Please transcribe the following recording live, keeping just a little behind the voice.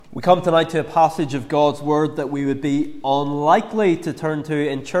We come tonight to a passage of God's Word that we would be unlikely to turn to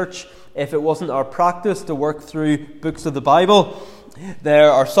in church if it wasn't our practice to work through books of the Bible.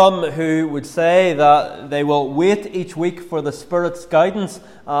 There are some who would say that they will wait each week for the Spirit's guidance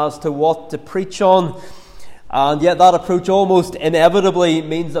as to what to preach on. And yet that approach almost inevitably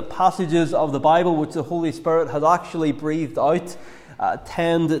means that passages of the Bible which the Holy Spirit has actually breathed out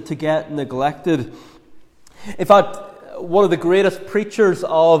tend to get neglected. In fact, one of the greatest preachers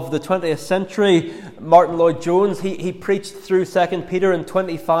of the 20th century, Martin Lloyd-Jones, he preached through 2 Peter in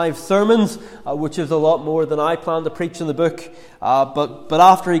 25 sermons, which is a lot more than I plan to preach in the book. But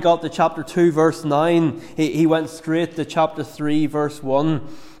after he got to chapter 2, verse 9, he went straight to chapter 3, verse 1.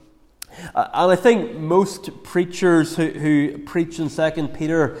 And I think most preachers who preach in 2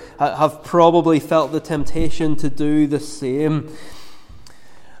 Peter have probably felt the temptation to do the same.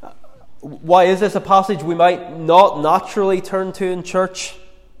 Why is this a passage we might not naturally turn to in church?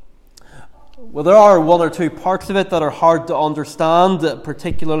 Well, there are one or two parts of it that are hard to understand,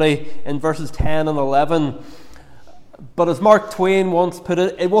 particularly in verses 10 and 11. But as Mark Twain once put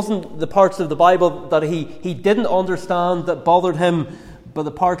it, it wasn't the parts of the Bible that he didn't understand that bothered him, but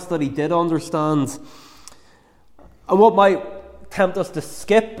the parts that he did understand. And what might tempt us to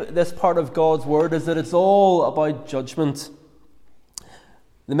skip this part of God's Word is that it's all about judgment.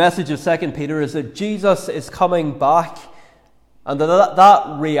 The message of 2 Peter is that Jesus is coming back, and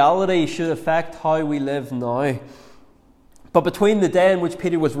that reality should affect how we live now. But between the day in which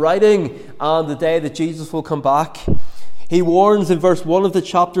Peter was writing and the day that Jesus will come back, he warns in verse 1 of the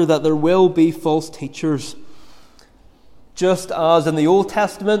chapter that there will be false teachers. Just as in the Old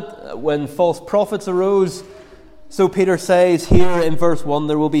Testament, when false prophets arose, so Peter says here in verse 1,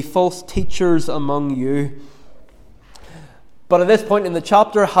 there will be false teachers among you. But at this point in the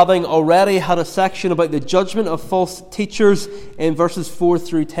chapter, having already had a section about the judgment of false teachers in verses 4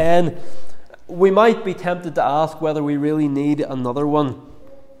 through 10, we might be tempted to ask whether we really need another one.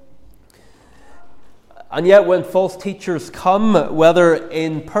 And yet when false teachers come, whether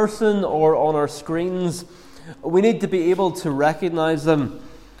in person or on our screens, we need to be able to recognize them.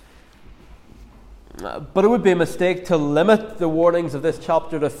 But it would be a mistake to limit the warnings of this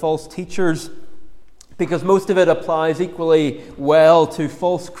chapter to false teachers, because most of it applies equally well to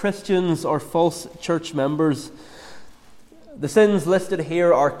false Christians or false church members. The sins listed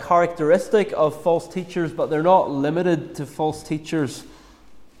here are characteristic of false teachers, but they're not limited to false teachers.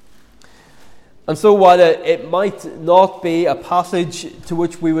 And so while it might not be a passage to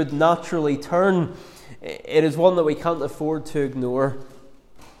which we would naturally turn, it is one that we can't afford to ignore.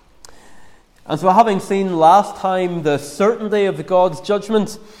 And so having seen last time the certainty of God's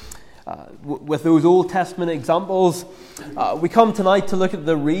judgment, with those Old Testament examples, we come tonight to look at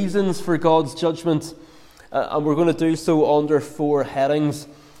the reasons for God's judgment, and we're going to do so under 4 headings.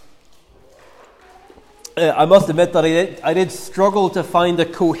 I must admit that I did struggle to find a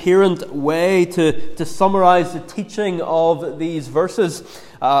coherent way to summarize the teaching of these verses,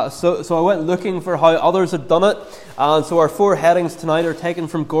 so I went looking for how others had done it, and so our 4 headings tonight are taken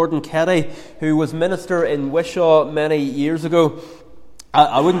from Gordon Ketty, who was minister in Wishaw many years ago.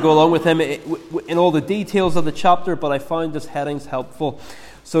 I wouldn't go along with him in all the details of the chapter, but I found his headings helpful.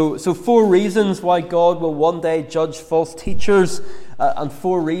 So 4 reasons why God will one day judge false teachers, and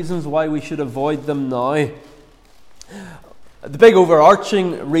 4 reasons why we should avoid them now. The big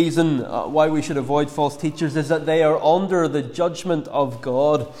overarching reason why we should avoid false teachers is that they are under the judgment of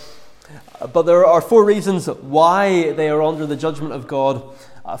God. But there are 4 reasons why they are under the judgment of God.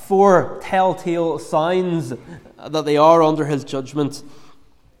 4 telltale signs that they are under His judgment.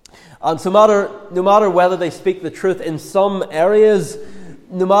 And no matter whether they speak the truth in some areas,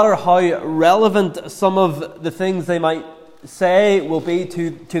 no matter how relevant some of the things they might say will be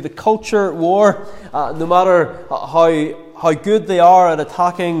to the culture war, no matter how good they are at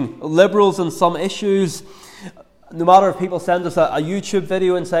attacking liberals on some issues, no matter if people send us a YouTube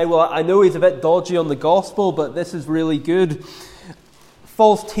video and say, well, I know he's a bit dodgy on the gospel, but this is really good,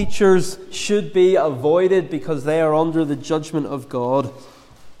 false teachers should be avoided because they are under the judgment of God.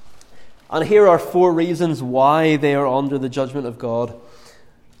 And here are 4 reasons why they are under the judgment of God.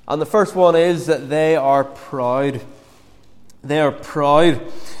 And the first one is that they are proud. They are proud.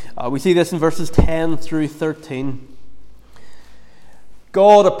 We see this in verses 10 through 13.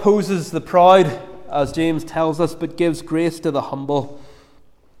 God opposes the proud, as James tells us, but gives grace to the humble.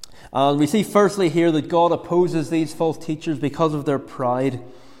 And we see firstly here that God opposes these false teachers because of their pride.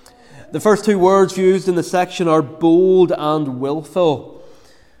 The first 2 words used in the section are bold and willful.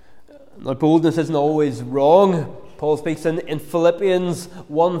 Now, boldness isn't always wrong. Paul speaks in Philippians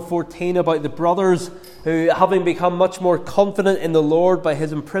 1:14 about the brothers who, having become much more confident in the Lord by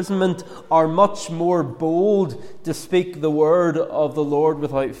his imprisonment, are much more bold to speak the word of the Lord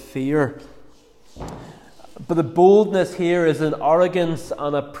without fear. But the boldness here is an arrogance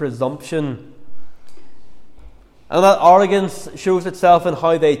and a presumption. And that arrogance shows itself in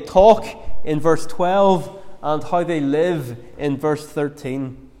how they talk in verse 12 and how they live in verse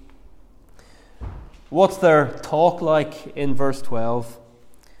 13. What's their talk like in verse 12?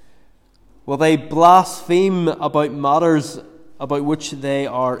 Well, they blaspheme about matters about which they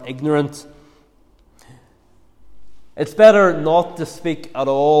are ignorant. It's better not to speak at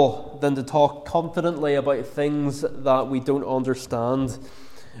all than to talk confidently about things that we don't understand.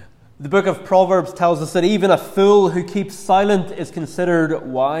 The book of Proverbs tells us that even a fool who keeps silent is considered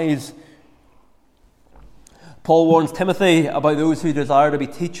wise. Paul warns Timothy about those who desire to be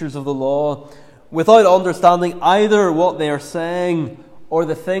teachers of the law without understanding either what they are saying or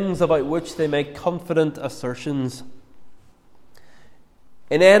the things about which they make confident assertions.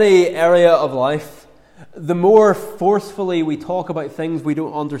 In any area of life, the more forcefully we talk about things we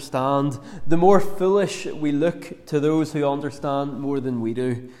don't understand, the more foolish we look to those who understand more than we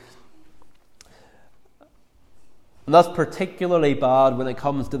do. And that's particularly bad when it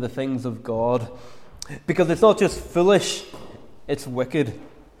comes to the things of God, because it's not just foolish, it's wicked.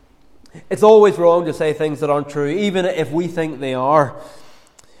 It's always wrong to say things that aren't true, even if we think they are.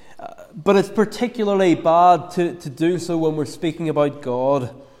 But it's particularly bad to do so when we're speaking about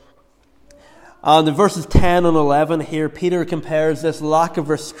God. And in verses 10 and 11 here, Peter compares this lack of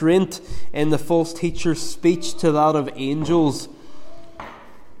restraint in the false teacher's speech to that of angels.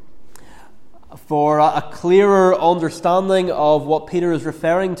 For a clearer understanding of what Peter is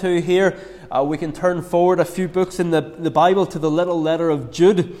referring to here, we can turn forward a few books in the Bible to the little letter of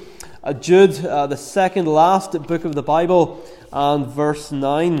Jude. Jude, the second last book of the Bible, and verse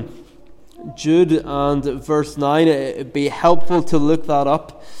 9. Jude and verse 9, it'd be helpful to look that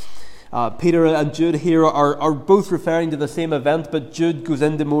up. Peter and Jude here are both referring to the same event, but Jude goes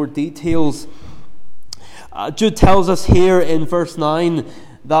into more details. Jude tells us here in verse 9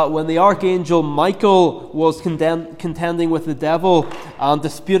 that when the archangel Michael was contending with the devil and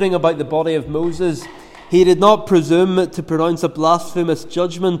disputing about the body of Moses, he did not presume to pronounce a blasphemous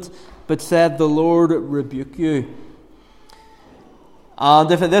judgment, but said, "The Lord rebuke you." And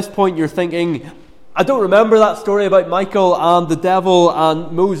if at this point you're thinking, I don't remember that story about Michael and the devil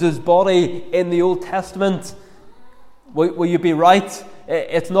and Moses' body in the Old Testament, will you be right?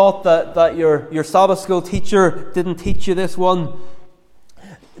 It's not that your Sabbath school teacher didn't teach you this one.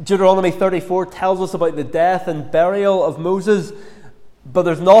 Deuteronomy 34 tells us about the death and burial of Moses, but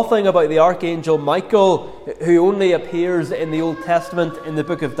there's nothing about the archangel Michael, who only appears in the Old Testament in the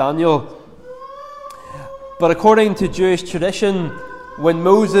book of Daniel. But according to Jewish tradition, when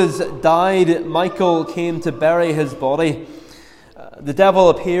Moses died, Michael came to bury his body. The devil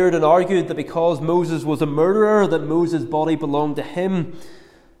appeared and argued that because Moses was a murderer, that Moses' body belonged to him.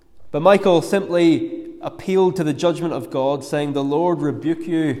 But Michael simply appealed to the judgment of God, saying, "The Lord rebuke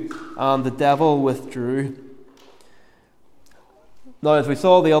you," and the devil withdrew. Now, as we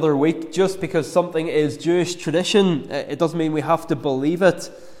saw the other week, just because something is Jewish tradition, it doesn't mean we have to believe it.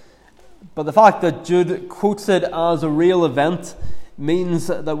 But the fact that Jude quotes it as a real event means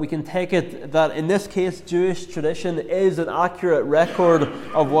that we can take it that in this case Jewish tradition is an accurate record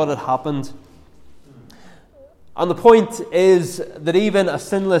of what had happened. And the point is that even a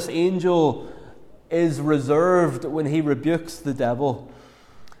sinless angel is reserved when he rebukes the devil.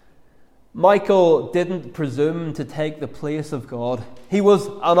 Michael didn't presume to take the place of God. He was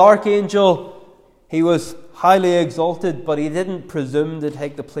an archangel, he was highly exalted, but he didn't presume to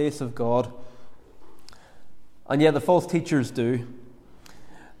take the place of God. And yet the false teachers do.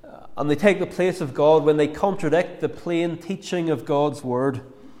 And they take the place of God when they contradict the plain teaching of God's word.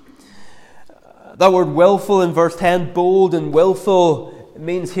 That word willful in verse 10, bold and willful,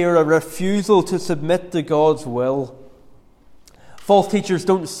 means here a refusal to submit to God's will. False teachers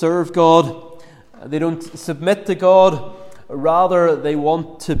don't serve God. They don't submit to God. Rather, they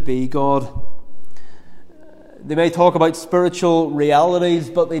want to be God. They may talk about spiritual realities,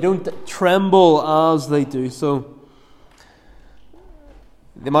 but they don't tremble as they do so.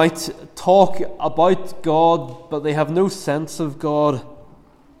 They might talk about God, but they have no sense of God.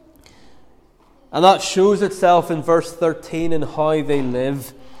 And that shows itself in verse 13 in how they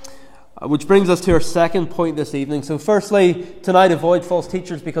live. Which brings us to our second point this evening. So firstly, tonight avoid false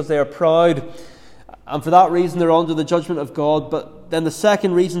teachers because they are proud. And for that reason they're under the judgment of God. But then the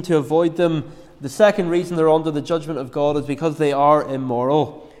second reason to avoid them, the second reason they're under the judgment of God is because they are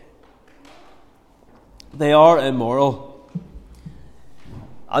immoral. They are immoral.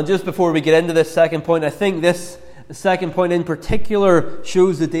 And just before we get into this second point, I think this second point in particular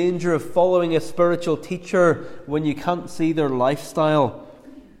shows the danger of following a spiritual teacher when you can't see their lifestyle.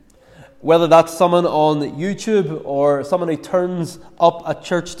 Whether that's someone on YouTube or someone who turns up at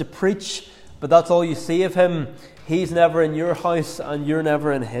church to preach, but that's all you see of him. He's never in your house and you're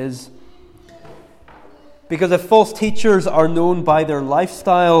never in his. Because if false teachers are known by their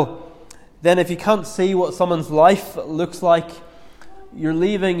lifestyle, then if you can't see what someone's life looks like, you're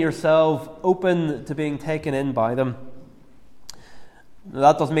leaving yourself open to being taken in by them.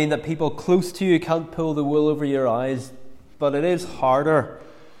 That doesn't mean that people close to you can't pull the wool over your eyes, but it is harder.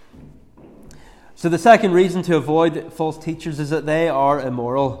 So the second reason to avoid false teachers is that they are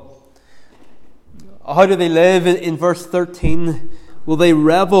immoral. How do they live? In verse 13, will they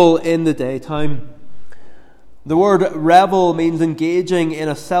revel in the daytime? The word revel means engaging in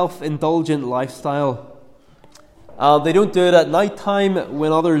a self-indulgent lifestyle. They don't do it at night time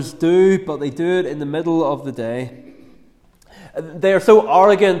when others do, but they do it in the middle of the day. They are so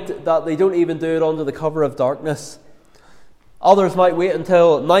arrogant that they don't even do it under the cover of darkness. Others might wait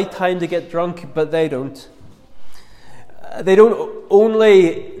until night time to get drunk, but they don't. They don't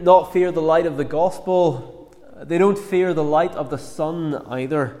only not fear the light of the gospel, they don't fear the light of the sun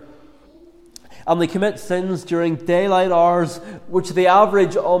either. And they commit sins during daylight hours, which the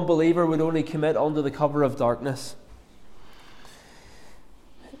average unbeliever would only commit under the cover of darkness.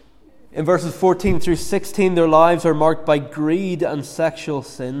 In verses 14 through 16, their lives are marked by greed and sexual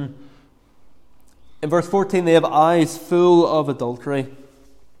sin. In verse 14, they have eyes full of adultery.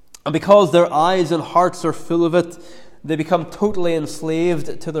 And because their eyes and hearts are full of it, they become totally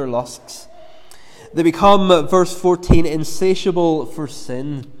enslaved to their lusts. They become, verse 14, insatiable for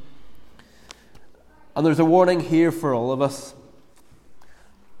sin. And there's a warning here for all of us.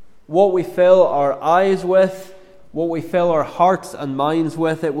 What we fill our eyes with, what we fill our hearts and minds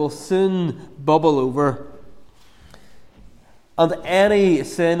with, it will soon bubble over. And any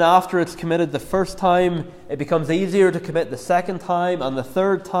sin, after it's committed the first time, it becomes easier to commit the second time and the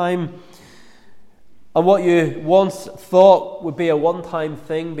third time. And what you once thought would be a one-time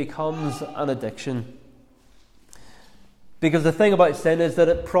thing becomes an addiction. Because the thing about sin is that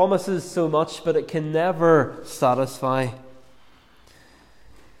it promises so much, but it can never satisfy.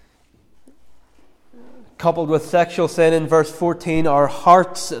 Coupled with sexual sin in verse 14 are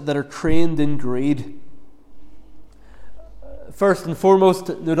hearts that are trained in greed. First and foremost,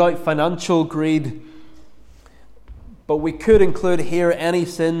 no doubt, financial greed. But we could include here any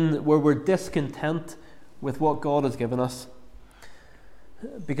sin where we're discontent with what God has given us.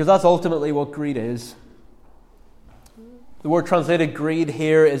 Because that's ultimately what greed is. The word translated greed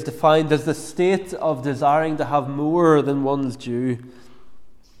here is defined as the state of desiring to have more than one's due.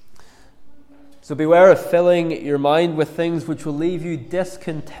 So beware of filling your mind with things which will leave you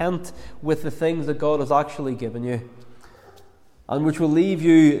discontent with the things that God has actually given you, and which will leave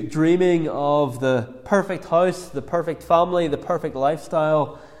you dreaming of the perfect house, the perfect family, the perfect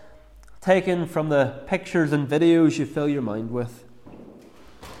lifestyle, taken from the pictures and videos you fill your mind with.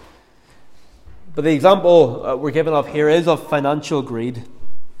 But the example we're given of here is of financial greed.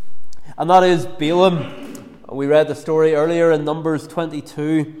 And that is Balaam. We read the story earlier in Numbers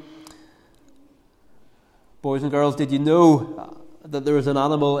 22. Boys and girls, did you know that there was an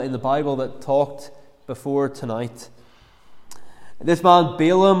animal in the Bible that talked before tonight? This man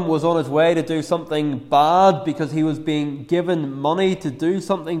Balaam was on his way to do something bad because he was being given money to do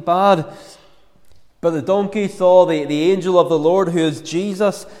something bad. But the donkey saw the angel of the Lord, who is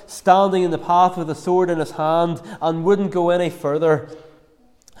Jesus, standing in the path with a sword in his hand and wouldn't go any further.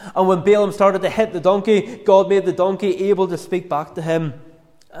 And when Balaam started to hit the donkey, God made the donkey able to speak back to him.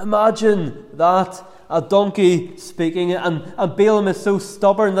 Imagine that, a donkey speaking. And Balaam is so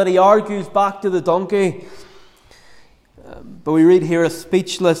stubborn that he argues back to the donkey. But we read here, a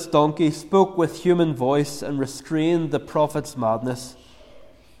speechless donkey spoke with human voice and restrained the prophet's madness.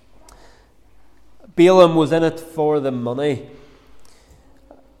 Balaam was in it for the money.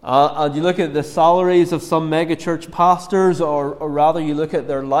 And you look at the salaries of some megachurch pastors, or rather you look at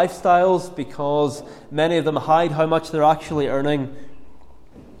their lifestyles, because many of them hide how much they're actually earning.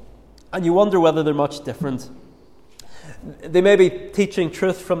 And you wonder whether they're much different. They may be teaching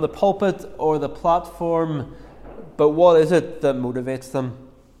truth from the pulpit or the platform, but what is it that motivates them?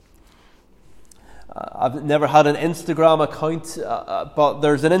 I've never had an Instagram account, but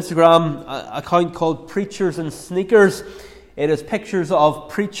there's an Instagram account called Preachers and Sneakers. It is pictures of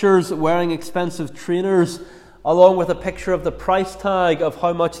preachers wearing expensive trainers, along with a picture of the price tag of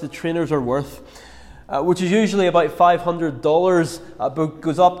how much the trainers are worth. which is usually about $500, but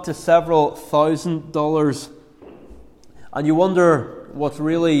goes up to several $1,000s. And you wonder what's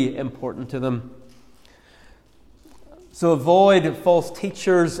really important to them. So avoid false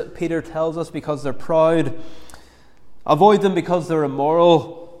teachers, Peter tells us, because they're proud. Avoid them because they're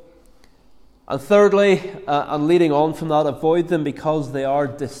immoral. And thirdly, and leading on from that, avoid them because they are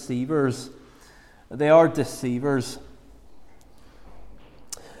deceivers. They are deceivers.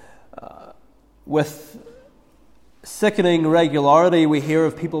 With sickening regularity, we hear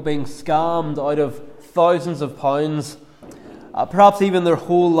of people being scammed out of thousands of pounds, perhaps even their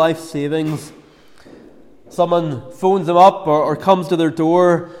whole life savings. Someone phones them up or comes to their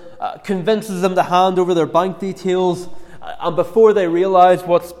door, convinces them to hand over their bank details, and before they realize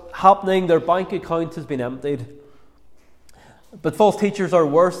what's happening, their bank account has been emptied. But false teachers are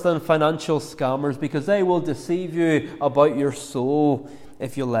worse than financial scammers because they will deceive you about your soul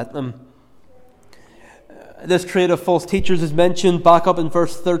if you let them. This trait of false teachers is mentioned back up in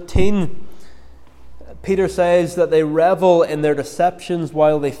verse 13. Peter says that they revel in their deceptions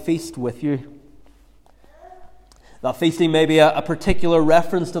while they feast with you. That feasting may be a particular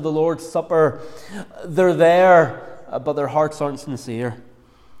reference to the Lord's Supper. They're there, but their hearts aren't sincere.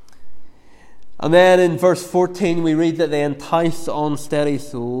 And then in verse 14 we read that they entice unsteady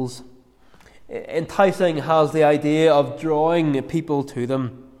souls. Enticing has the idea of drawing people to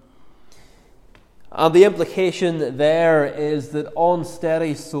them. And the implication there is that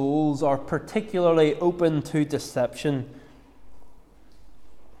unsteady souls are particularly open to deception.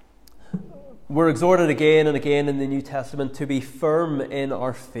 We're exhorted again and again in the New Testament to be firm in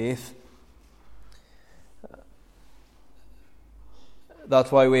our faith.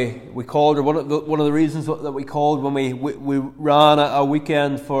 That's why we called, or one of the reasons that we called when we ran a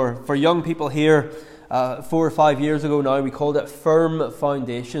weekend for young people here 4 or 5 years ago now, we called it Firm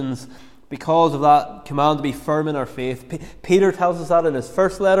Foundations, because of that command to be firm in our faith. Peter tells us that in his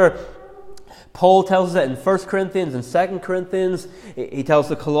first letter. Paul tells us it in 1 Corinthians and 2 Corinthians. He tells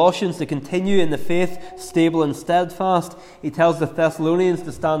the Colossians to continue in the faith, stable and steadfast. He tells the Thessalonians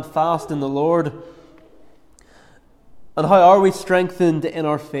to stand fast in the Lord. And how are we strengthened in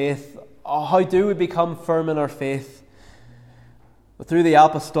our faith? How do we become firm in our faith? Through the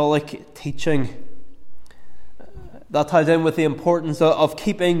apostolic teaching. That ties in with the importance of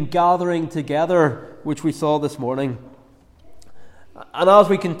gathering together, which we saw this morning. And as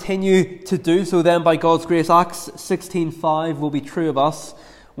we continue to do so, then by God's grace, Acts 16:5 will be true of us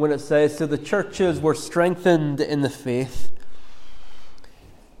when it says, "So the churches were strengthened in the faith."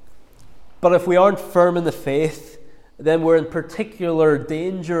 But if we aren't firm in the faith, then we're in particular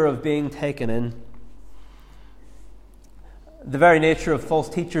danger of being taken in. The very nature of false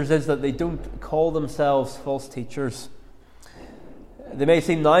teachers is that they don't call themselves false teachers. They may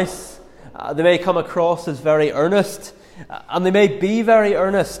seem nice, they may come across as very earnest, and they may be very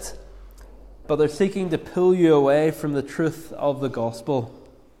earnest, but they're seeking to pull you away from the truth of the gospel.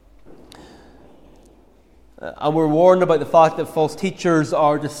 And we're warned about the fact that false teachers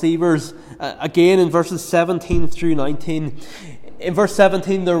are deceivers, again in verses 17 through 19. In verse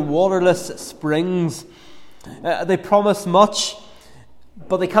 17, they're waterless springs. They promise much,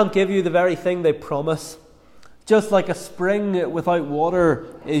 but they can't give you the very thing they promise. Just like a spring without water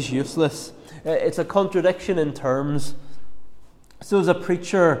is useless. It's a contradiction in terms. So is a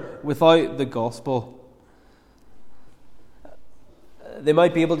preacher without the gospel. They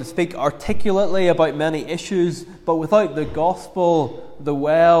might be able to speak articulately about many issues, but without the gospel, the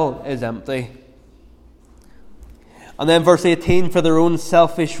well is empty. And then verse 18, for their own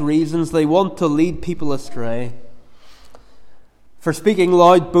selfish reasons, they want to lead people astray. For speaking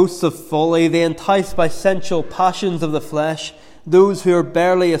loud boasts of folly, they entice by sensual passions of the flesh those who are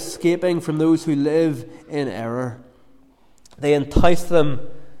barely escaping from those who live in error. They entice them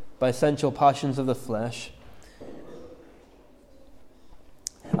by sensual passions of the flesh.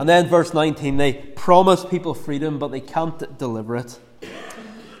 And then verse 19, they promise people freedom, but they can't deliver it.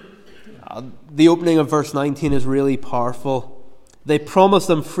 The opening of verse 19 is really powerful. They promise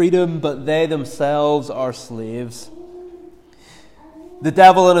them freedom, but they themselves are slaves. The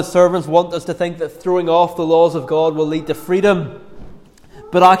devil and his servants want us to think that throwing off the laws of God will lead to freedom.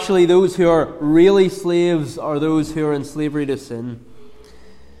 But actually those who are really slaves are those who are in slavery to sin.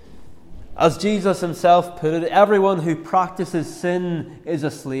 As Jesus himself put it, everyone who practices sin is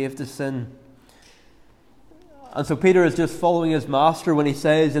a slave to sin. And so Peter is just following his master when he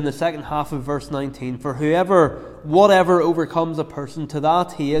says in the second half of verse 19, for whatever overcomes a person, to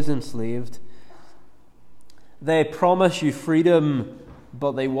that he is enslaved. They promise you freedom,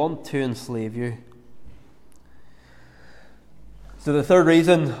 but they want to enslave you. So the third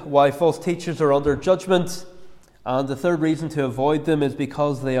reason why false teachers are under judgment, and the third reason to avoid them, is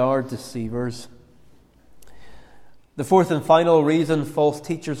because they are deceivers. The fourth and final reason false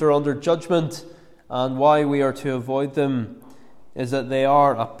teachers are under judgment and why we are to avoid them is that they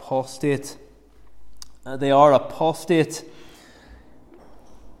are apostate. They are apostate.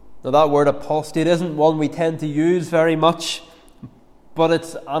 Now that word apostate isn't one we tend to use very much, but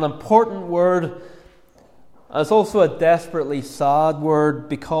it's an important word. And it's also a desperately sad word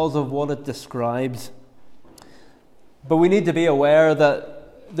because of what it describes. But we need to be aware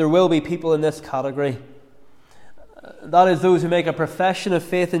that there will be people in this category. That is those who make a profession of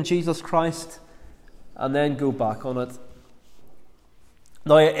faith in Jesus Christ and then go back on it.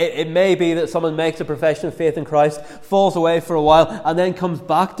 Now, it may be that someone makes a profession of faith in Christ, falls away for a while, and then comes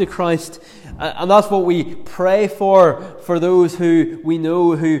back to Christ. And that's what we pray for those who we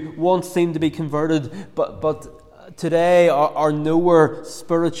know who once seemed to be converted, but today are nowhere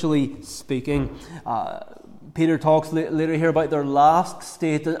spiritually speaking. Peter talks later here about their last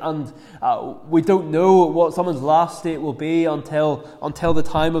state, and we don't know what someone's last state will be until the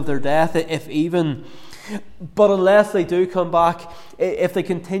time of their death, if even. But unless they do come back, if they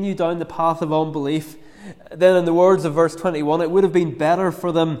continue down the path of unbelief, then in the words of verse 21, it would have been better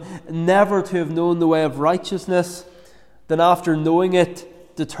for them never to have known the way of righteousness than after knowing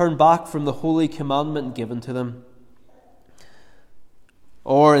it to turn back from the holy commandment given to them.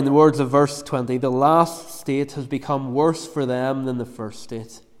 Or in the words of verse 20, the last state has become worse for them than the first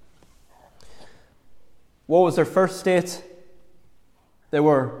state. What was their first state? They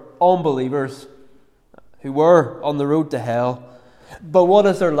were unbelievers who were on the road to hell. But what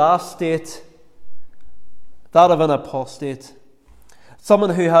is their last state? That of an apostate. Someone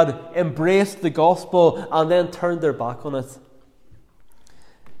who had embraced the gospel and then turned their back on it.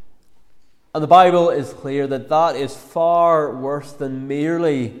 And the Bible is clear that that is far worse than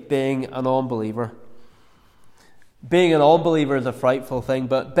merely being an unbeliever. Being an unbeliever is a frightful thing,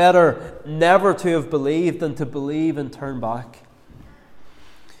 but better never to have believed than to believe and turn back.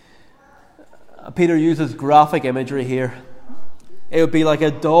 Peter uses graphic imagery here. It would be like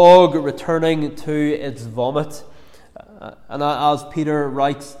a dog returning to its vomit. And as Peter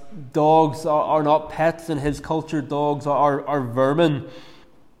writes, dogs are not pets in his culture. Dogs are vermin.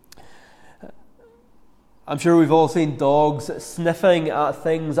 I'm sure we've all seen dogs sniffing at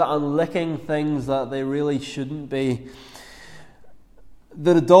things and licking things that they really shouldn't be.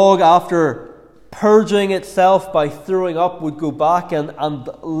 That a dog, after purging itself by throwing up, would go back and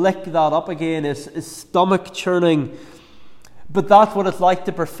lick that up again is stomach churning. But that's what it's like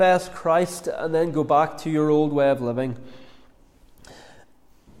to profess Christ and then go back to your old way of living.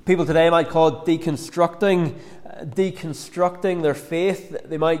 People today might call it deconstructing their faith.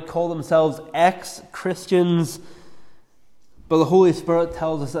 They might call themselves ex-Christians. But the Holy Spirit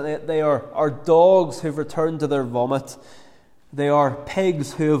tells us that they are dogs who've returned to their vomit. They are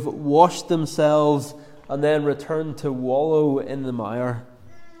pigs who have washed themselves and then returned to wallow in the mire.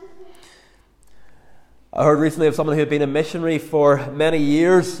 I heard recently of someone who had been a missionary for many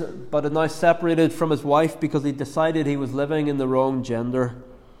years, but had now separated from his wife because he decided he was living in the wrong gender.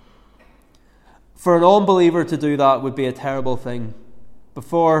 For an unbeliever to do that would be a terrible thing. But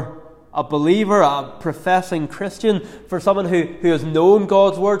for a believer, a professing Christian, for someone who has known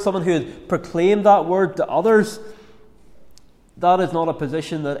God's word, someone who has proclaimed that word to others, that is not a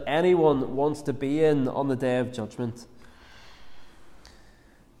position that anyone wants to be in on the day of judgment.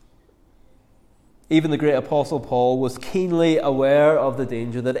 Even the great Apostle Paul was keenly aware of the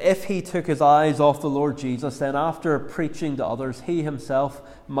danger that if he took his eyes off the Lord Jesus, then after preaching to others, he himself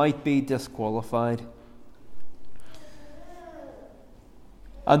might be disqualified.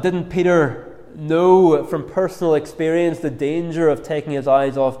 And didn't Peter know from personal experience the danger of taking his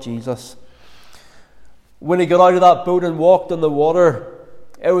eyes off Jesus? When he got out of that boat and walked on the water,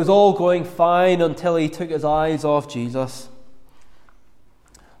 it was all going fine until he took his eyes off Jesus.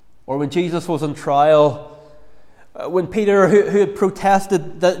 Or when Jesus was on trial, when Peter, who had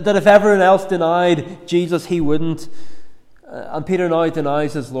protested that if everyone else denied Jesus, he wouldn't, and Peter now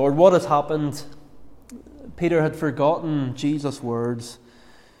denies his Lord, what has happened? Peter had forgotten Jesus' words.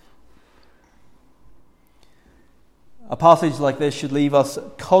 A passage like this should leave us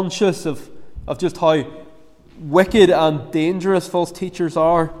conscious of just how wicked and dangerous false teachers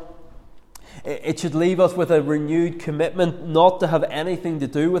are. It should leave us with a renewed commitment not to have anything to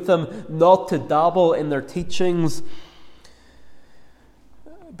do with them, not to dabble in their teachings.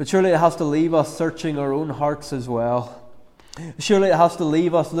 But surely it has to leave us searching our own hearts as well. Surely it has to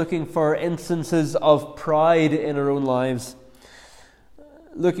leave us looking for instances of pride in our own lives,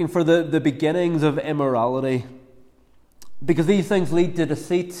 looking for the beginnings of immorality. Because these things lead to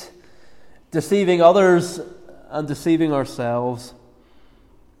deceit, deceiving others and deceiving ourselves.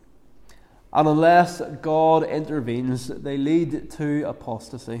 And unless God intervenes, they lead to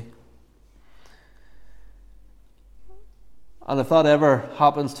apostasy. And if that ever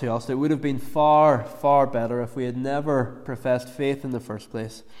happens to us, it would have been far, far better if we had never professed faith in the first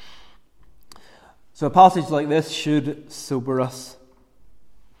place. So a passage like this should sober us.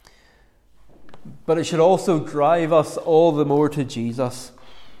 But it should also drive us all the more to Jesus.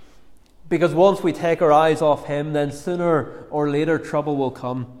 Because once we take our eyes off Him, then sooner or later trouble will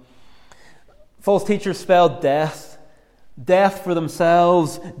come. False teachers spell death. Death for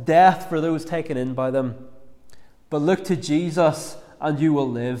themselves, death for those taken in by them. But look to Jesus and you will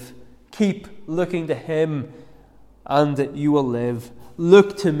live. Keep looking to Him and you will live.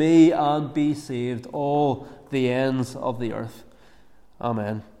 Look to me and be saved, all the ends of the earth.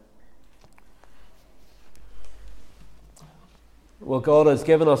 Amen. Well, God has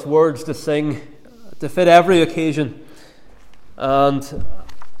given us words to sing to fit every occasion. And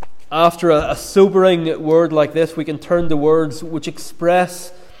after a sobering word like this, we can turn to words which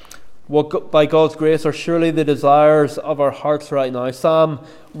express what, by God's grace, are surely the desires of our hearts right now. Psalm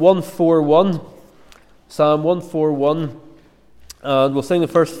 141. Psalm 141. And we'll sing the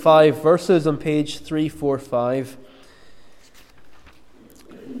first 5 verses on page 345.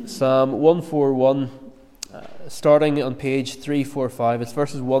 Psalm 141, starting on page 345. It's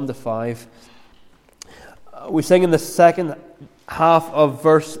verses 1 to 5. We sing in the second half of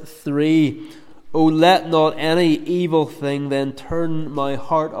verse 3, "O let not any evil thing then turn my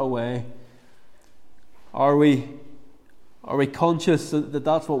heart away." Are we conscious that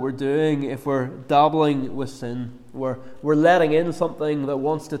that's what we're doing if we're dabbling with sin? We're letting in something that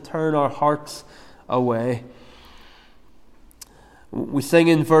wants to turn our hearts away. We sing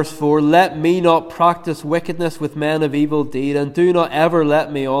in verse 4, "Let me not practice wickedness with men of evil deed, and do not ever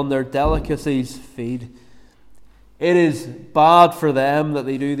let me on their delicacies feed." It is bad for them that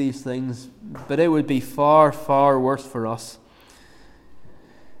they do these things, but it would be far, far worse for us.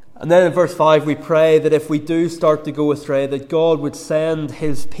 And then in verse 5 we pray that if we do start to go astray, that God would send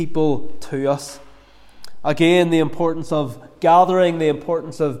His people to us. Again, the importance of gathering, the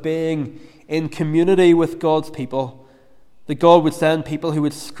importance of being in community with God's people. That God would send people who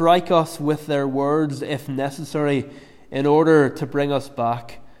would strike us with their words if necessary in order to bring us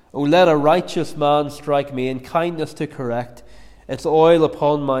back. "O let a righteous man strike me in kindness to correct. It's oil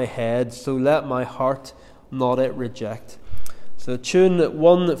upon my head, so let my heart not it reject." So tune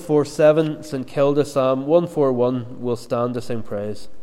 147, St Kilda, Psalm 141, will stand to sing praise.